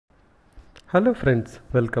Hello friends,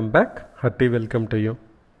 welcome back. Hearty welcome to you.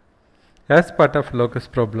 As part of locus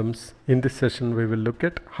problems, in this session we will look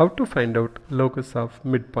at how to find out locus of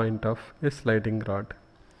midpoint of a sliding rod.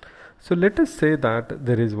 So let us say that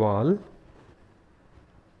there is wall,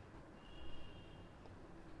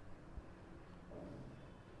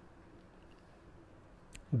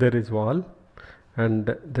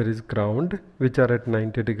 and there is ground which are at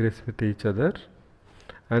 90 degrees with each other,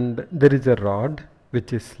 and there is a rod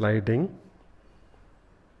which is sliding.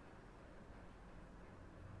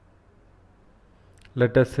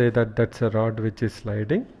 Let us say that that's a rod which is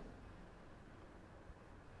sliding.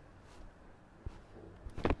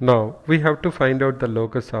 Now we have to find out the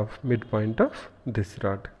locus of midpoint of this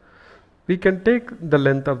rod. We can take the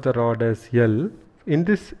length of the rod as L. In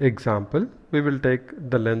this example, we will take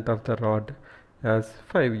the length of the rod as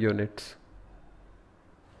 5 units.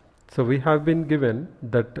 So we have been given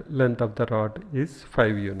that length of the rod is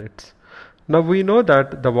 5 units. Now we know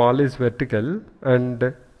that the wall is vertical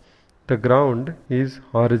and the ground is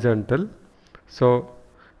horizontal. So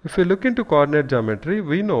if we look into coordinate geometry,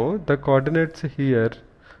 we know the coordinates here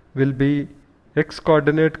will be x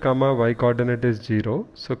coordinate comma y coordinate is 0.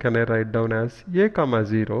 So can I write down as a comma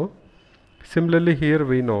 0. Similarly here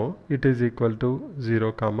we know it is equal to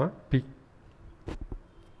 0 comma p.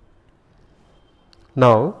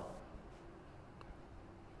 Now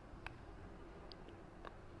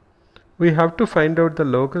we have to find out the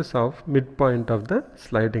locus of midpoint of the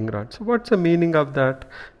sliding rod. So what's the meaning of that?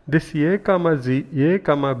 This a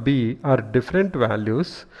comma b are different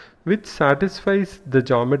values which satisfies the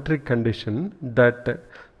geometric condition that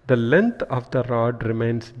the length of the rod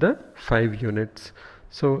remains the 5 units.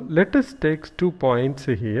 So let us take 2 points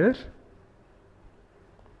here.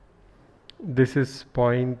 This is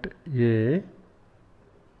point A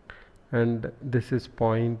and this is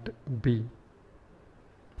point B.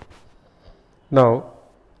 Now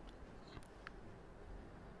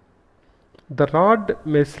the rod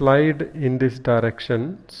may slide in this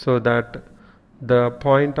direction so that the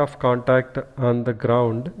point of contact on the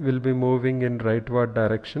ground will be moving in rightward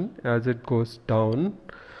direction as it goes down.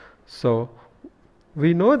 So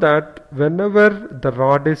we know that whenever the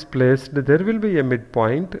rod is placed, there will be a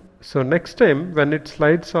midpoint. So next time when it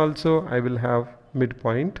slides also, I will have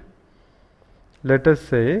midpoint. Let us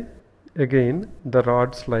say again the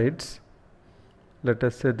rod slides. Let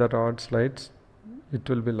us say the rod slides. It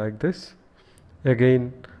will be like this.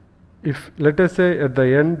 Again, if let us say at the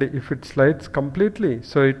end, if it slides completely,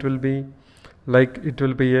 so it will be like it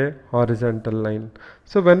will be a horizontal line.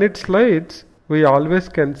 So when it slides, we always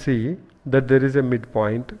can see that there is a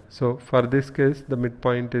midpoint. So for this case the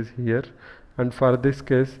midpoint is here, and for this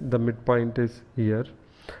case the midpoint is here.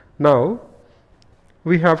 Now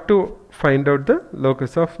we have to find out the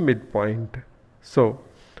locus of midpoint. So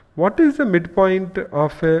what is the midpoint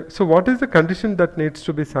of a, so what is the condition that needs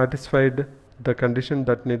to be satisfied? The condition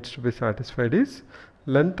that needs to be satisfied is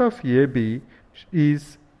length of AB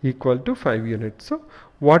is equal to 5 units. So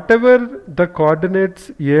whatever the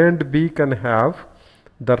coordinates A and B can have,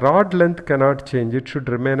 the rod length cannot change. It should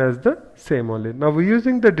remain as the same only. Now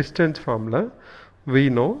using the distance formula, we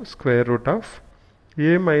know square root of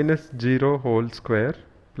A minus 0 whole square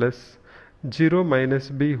plus 0 minus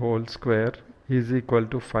B whole square is equal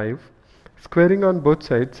to 5. Squaring on both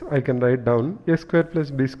sides, I can write down a square plus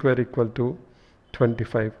b square equal to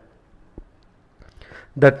 25.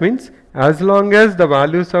 That means as long as the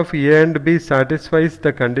values of a and b satisfies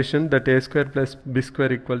the condition that a square plus b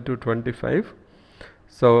square equal to 25,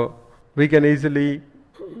 so we can easily,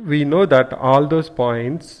 we know that all those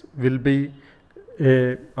points will be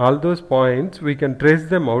all those points we can trace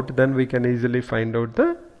them out, then we can easily find out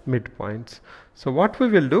the midpoints. So what we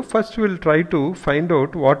will do, first we will try to find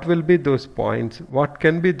out what will be those points, what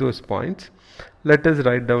can be those points. Let us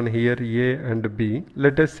write down here A and B.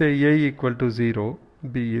 Let us say A equal to 0,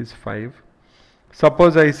 B is 5.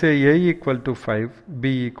 Suppose I say A equal to 5,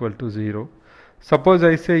 B equal to 0. Suppose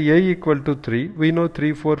I say A equal to 3, we know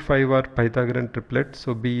 3, 4, 5 are Pythagorean triplets,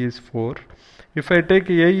 so B is 4. If I take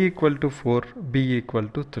A equal to 4, B equal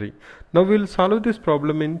to 3. Now we will solve this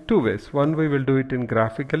problem in 2 ways. One, we will do it in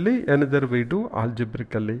graphically, another we do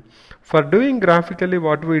algebraically. For doing graphically,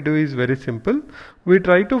 what we do is very simple. We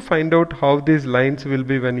try to find out how these lines will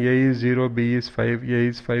be when A is 0, B is 5, A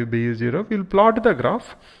is 5, B is 0. We will plot the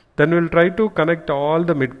graph. Then we will try to connect all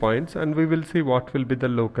the midpoints and we will see what will be the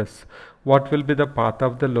locus. What will be the path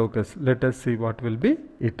of the locus? Let us see what will be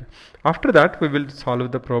it. After that, we will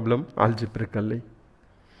solve the problem algebraically.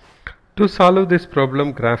 To solve this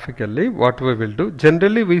problem graphically, what we will do,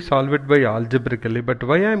 generally we solve it by algebraically, but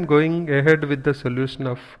why I am going ahead with the solution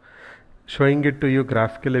of showing it to you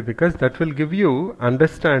graphically, because that will give you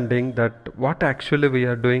understanding that what actually we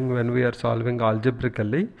are doing when we are solving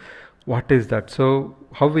algebraically. What is that? So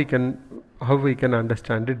how we can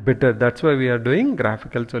understand it better. That's why we are doing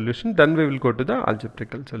graphical solution. Then we will go to the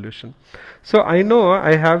algebraical solution. So I know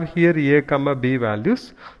I have here a comma b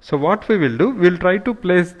values. So what we will do, we'll try to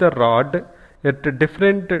place the rod at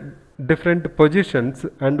different positions,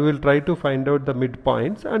 and we'll try to find out the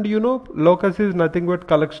midpoints. And you know, locus is nothing but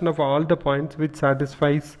collection of all the points which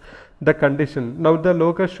satisfies the condition. Now the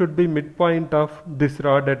locus should be midpoint of this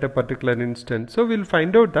rod at a particular instant. So we'll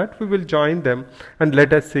find out that, we will join them, and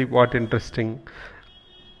let us see what interesting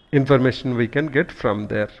information we can get from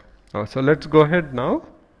there. So let's go ahead now.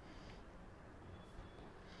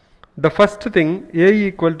 The first thing, a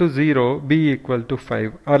equal to 0, b equal to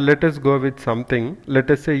 5, or let us go with something. Let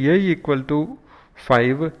us say a equal to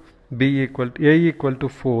 5, a equal to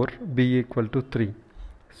 4, b equal to 3.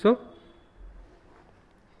 So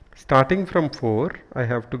starting from 4, I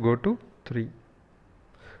have to go to 3.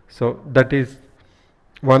 So that is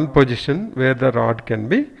one position where the rod can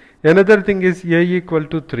be. Another thing is a equal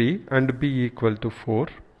to 3 and b equal to 4.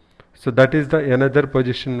 So that is the another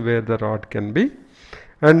position where the rod can be.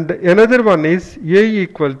 And another one is a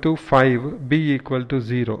equal to 5, b equal to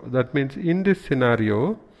 0. That means in this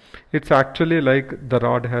scenario, it's actually like the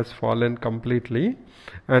rod has fallen completely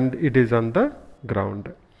and it is on the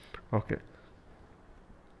ground. Okay.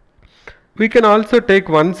 We can also take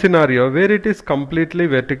one scenario where it is completely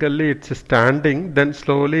vertically, it's standing, then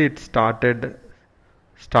slowly it started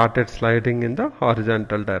sliding in the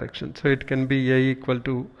horizontal direction. So it can be a equal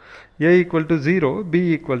to 0,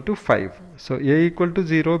 b equal to 5. So a equal to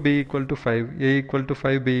 0, b equal to 5, a equal to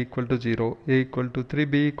 5, b equal to 0, a equal to 3,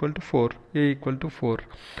 b equal to 4, a equal to 4,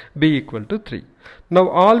 b equal to 3. Now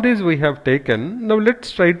all these we have taken. Now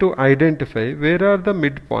let's try to identify where are the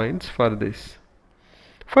midpoints for this.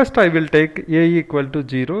 First I will take a equal to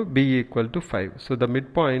 0, b equal to 5. So the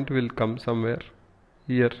midpoint will come somewhere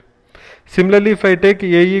here. Similarly, if I take a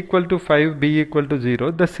equal to 5, b equal to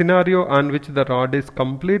 0, the scenario on which the rod is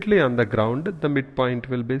completely on the ground, the midpoint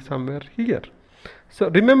will be somewhere here. So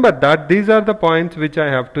remember that these are the points which I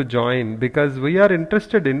have to join, because we are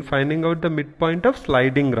interested in finding out the midpoint of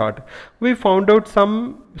sliding rod. We found out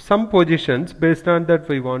some positions. Based on that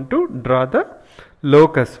we want to draw the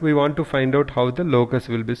locus. We want to find out how the locus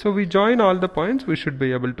will be. So we join all the points, we should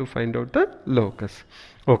be able to find out the locus.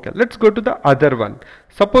 Okay, let's go to the other one.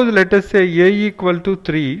 Suppose let us say a equal to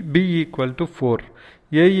 3, b equal to 4,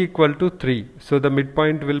 a equal to 3. So the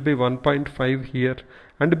midpoint will be 1.5 here,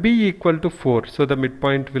 and b equal to 4. So the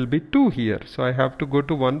midpoint will be 2 here. So I have to go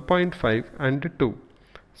to 1.5 and 2.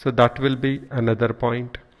 So that will be another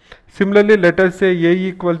point. Similarly, let us say a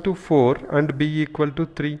equal to 4 and b equal to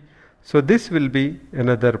 3. So this will be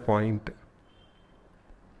another point.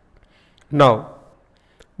 Now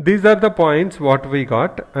these are the points what we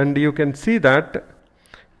got, and you can see that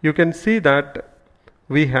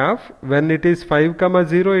we have, when it is 5,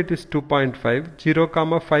 0 it is 2.5,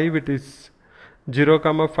 0, 5 it is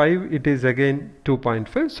 0, 5 it is again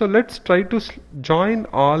 2.5. So let's try to join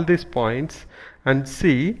all these points and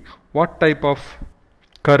see what type of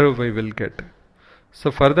curve we will get. So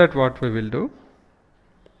for that what we will do,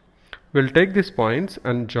 we'll take these points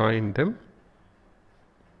and join them.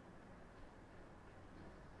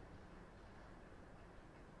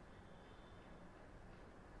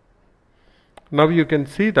 Now you can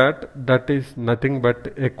see that that is nothing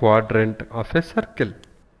but a quadrant of a circle,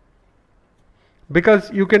 because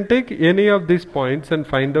you can take any of these points and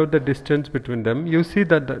find out the distance between them. You see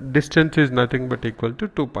that the distance is nothing but equal to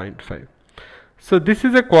 2.5. So this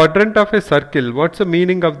is a quadrant of a circle. What's the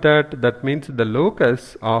meaning of that? That means the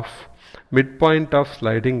locus of midpoint of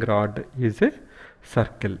sliding rod is a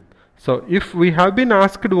circle. So if we have been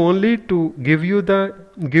asked only to give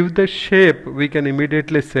the shape, we can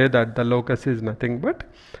immediately say that the locus is nothing but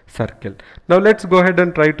circle. Now let's go ahead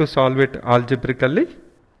and try to solve it algebraically.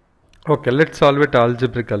 Okay, let's solve it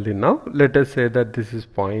algebraically now. Let us say that this is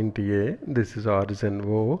point A, this is origin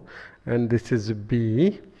O, and this is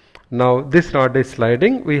B. Now this rod is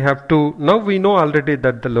sliding. We have to, now we know already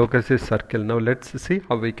that the locus is circle. Now let's see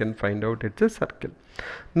how we can find out it's a circle.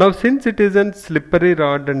 Now since it is a slippery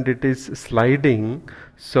rod and it is sliding,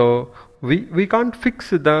 so we can't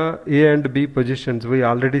fix the A and B positions. We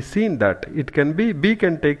already seen that it can be, B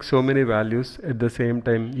can take so many values at the same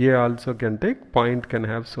time. A also can take, point can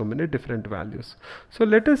have so many different values. So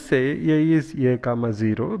let us say A is A comma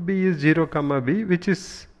 0, B is 0 comma B, which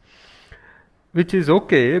is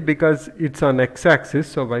okay because it's on x-axis,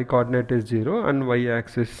 so y coordinate is 0 and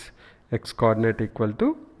y-axis x coordinate equal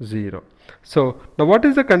to 0. So now what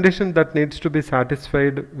is the condition that needs to be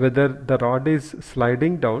satisfied? Whether the rod is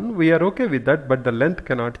sliding down, we are okay with that, but the length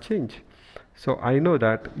cannot change. So I know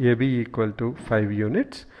that AB equal to 5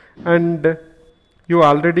 units, and you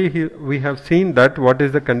already we have seen that what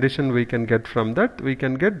is the condition we can get from that. We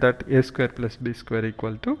can get that A square plus B square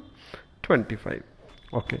equal to 25.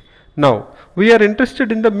 Okay. Now we are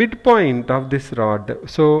interested in the midpoint of this rod.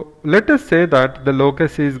 So let us say that the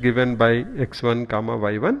locus is given by x1 comma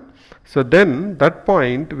y1. So then that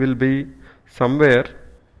point will be somewhere,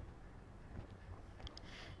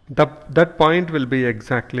 that point will be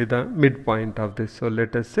exactly the midpoint of this. So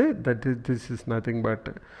let us say that this is nothing but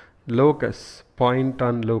locus, point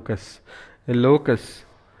on locus.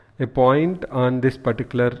 A point on this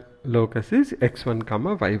particular locus is x1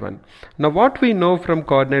 comma y1. Now what we know from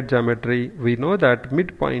coordinate geometry, we know that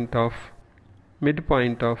midpoint of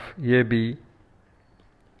AB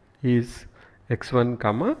is x1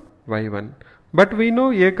 comma y1, but we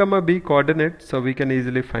know a comma b coordinate, so we can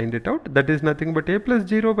easily find it out. That is nothing but a plus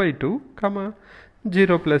 0 by 2 comma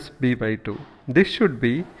 0 plus b by 2. This should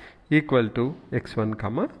be equal to x1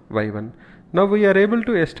 comma y1. Now we are able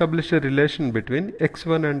to establish a relation between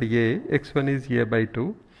x1 and a. X1 is a by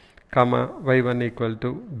 2 comma y1 equal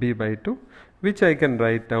to b by 2, which I can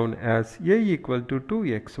write down as a equal to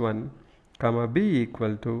 2x1 comma b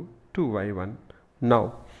equal to 2y1.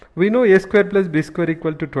 Now we know a square plus b square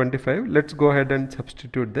equal to 25. Let's go ahead and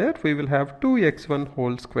substitute there. We will have 2x1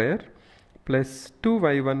 whole square plus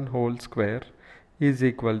 2y1 whole square is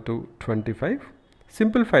equal to 25.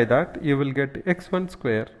 Simplify that, you will get x1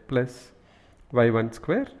 square plus y1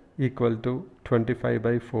 square equal to 25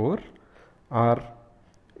 by 4, or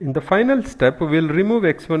in the final step we will remove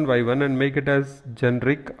x1 y1 and make it as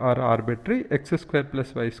generic or arbitrary x square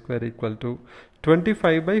plus y square equal to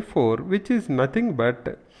 25 by 4, which is nothing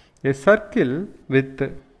but a circle with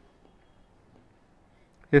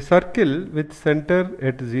center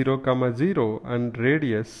at 0 comma 0 and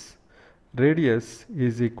radius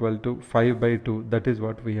is equal to 5 by 2. That is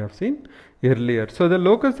what we have seen earlier. So the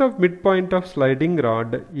locus of midpoint of sliding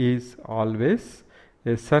rod is always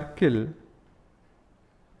a circle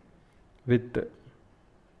with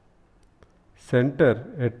center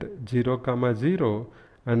at 0 comma 0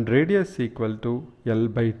 and radius equal to L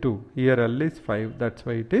by 2. Here L is 5, that's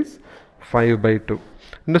why it is 5 by 2.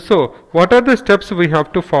 And so what are the steps we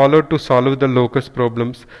have to follow to solve the locus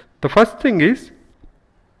problems? The first thing is,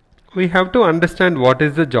 we have to understand what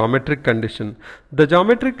is the geometric condition. The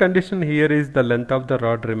geometric condition here is the length of the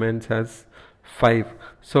rod remains as 5.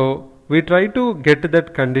 So we try to get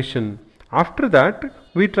that condition. After that,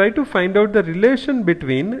 we try to find out the relation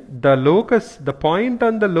between the locus, the point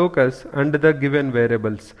on the locus, and the given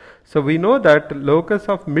variables. So we know that locus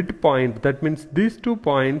of midpoint, that means these 2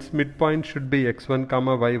 points, midpoint should be x1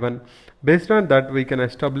 comma y1. Based on that, we can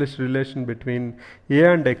establish relation between a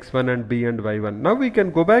and x1 and b and y1. Now we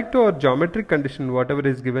can go back to our geometric condition, whatever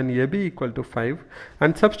is given, ab equal to 5,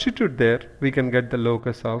 and substitute there. We can get the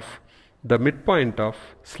locus of the midpoint of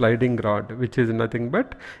sliding rod, which is nothing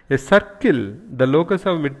but a circle. The locus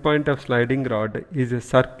of midpoint of sliding rod is a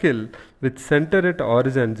circle with center at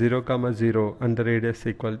origin 0 comma 0 and the radius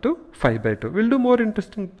equal to 5 by 2. We'll do more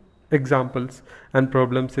interesting examples and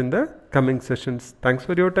problems in the coming sessions. Thanks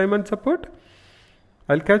for your time and support.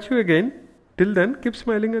 I'll catch you again. Till then, keep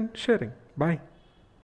smiling and sharing. Bye.